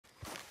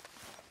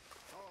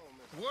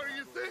What do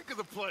you think of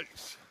the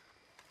place?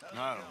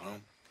 I don't know.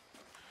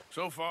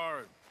 So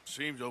far, it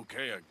seems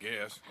okay, I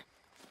guess.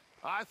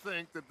 I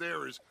think that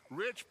there is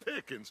rich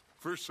pickings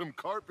for some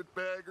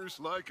carpetbaggers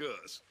like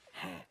us.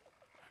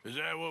 Is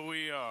that what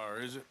we are,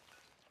 is it?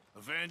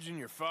 Avenging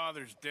your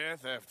father's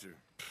death after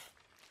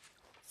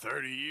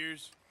 30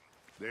 years?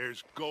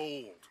 There's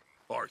gold,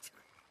 Arthur.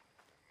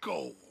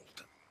 Gold.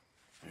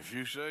 If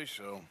you say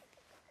so.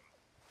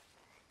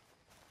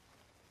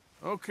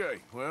 Okay,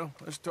 well,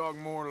 let's talk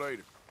more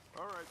later.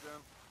 All right,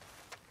 then.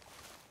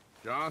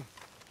 John?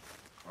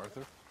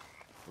 Arthur?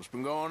 What's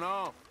been going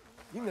on?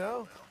 You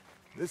know,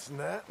 this and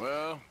that.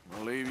 Well,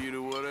 I'll leave you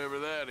to whatever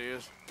that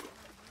is.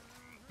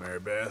 Mary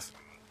Beth.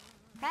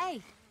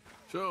 Hey,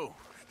 So,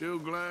 still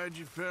glad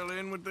you fell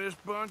in with this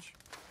bunch?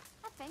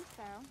 I think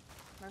so.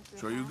 Most of the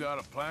So you time. got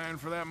a plan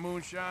for that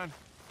moonshine?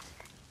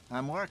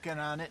 I'm working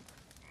on it.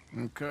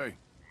 Okay.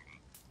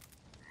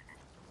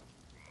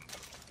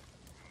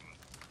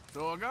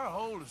 So I got a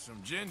hold of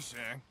some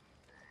ginseng.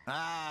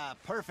 Ah,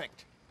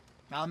 perfect.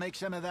 I'll make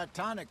some of that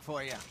tonic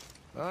for you.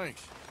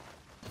 Thanks.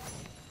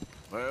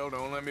 Well,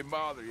 don't let me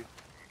bother you.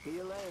 See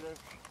you later.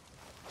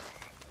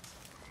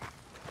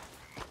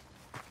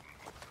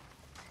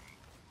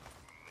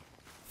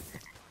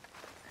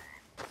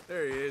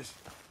 There he is.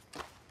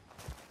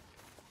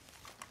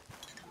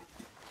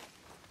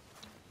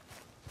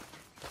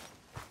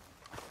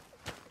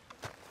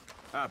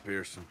 Hi,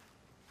 Pearson.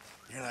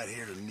 You're not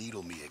here to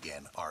needle me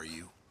again, are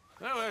you?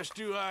 That last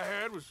stew I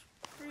had was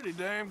pretty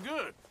damn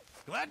good.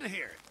 Glad to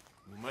hear it.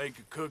 We'll make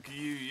a cook of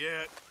you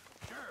yet.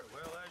 Sure,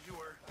 well, as you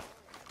were.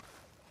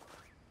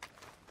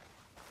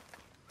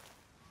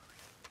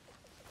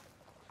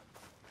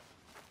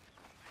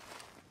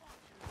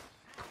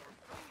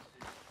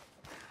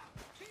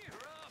 Cheer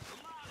up, a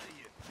lot of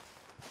you.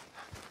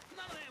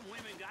 None of them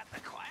women got the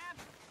clap.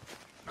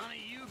 None of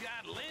you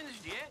got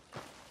lynched yet.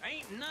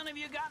 Ain't none of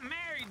you got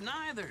married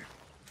neither.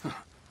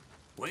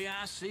 Way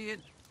I see it,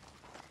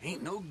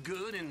 ain't no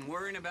good in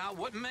worrying about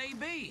what may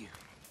be.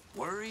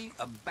 Worry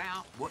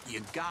about what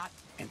you got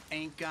and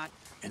ain't got,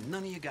 and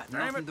none of you got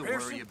Damn nothing it, to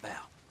Pearson. worry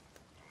about.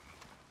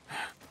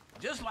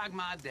 Just like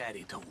my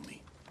daddy told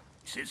me.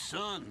 He said,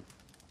 son,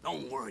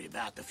 don't worry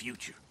about the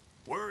future.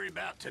 Worry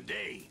about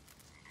today.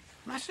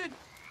 And I said,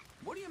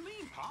 what do you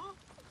mean, Pa?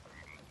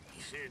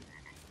 He said,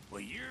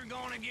 well, you're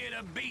gonna get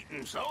a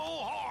beating so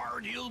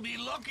hard you'll be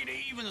lucky to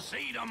even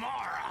see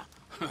tomorrow.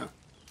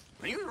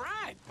 He was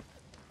right.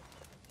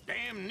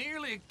 Damn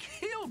nearly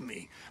killed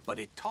me, but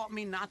it taught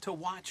me not to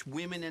watch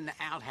women in the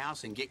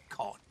outhouse and get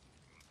caught.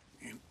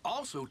 It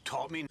also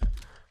taught me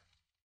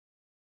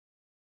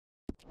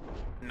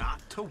not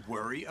to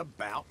worry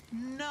about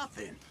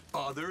nothing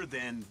other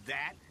than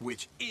that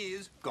which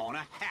is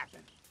gonna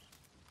happen.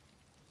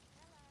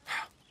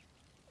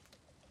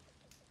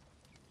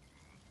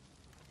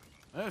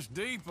 That's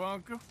deep,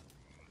 Uncle.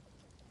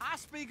 I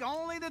speak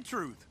only the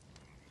truth.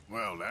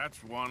 Well,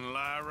 that's one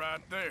lie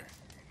right there.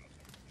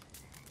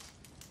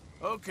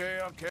 Okay,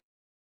 I'll catch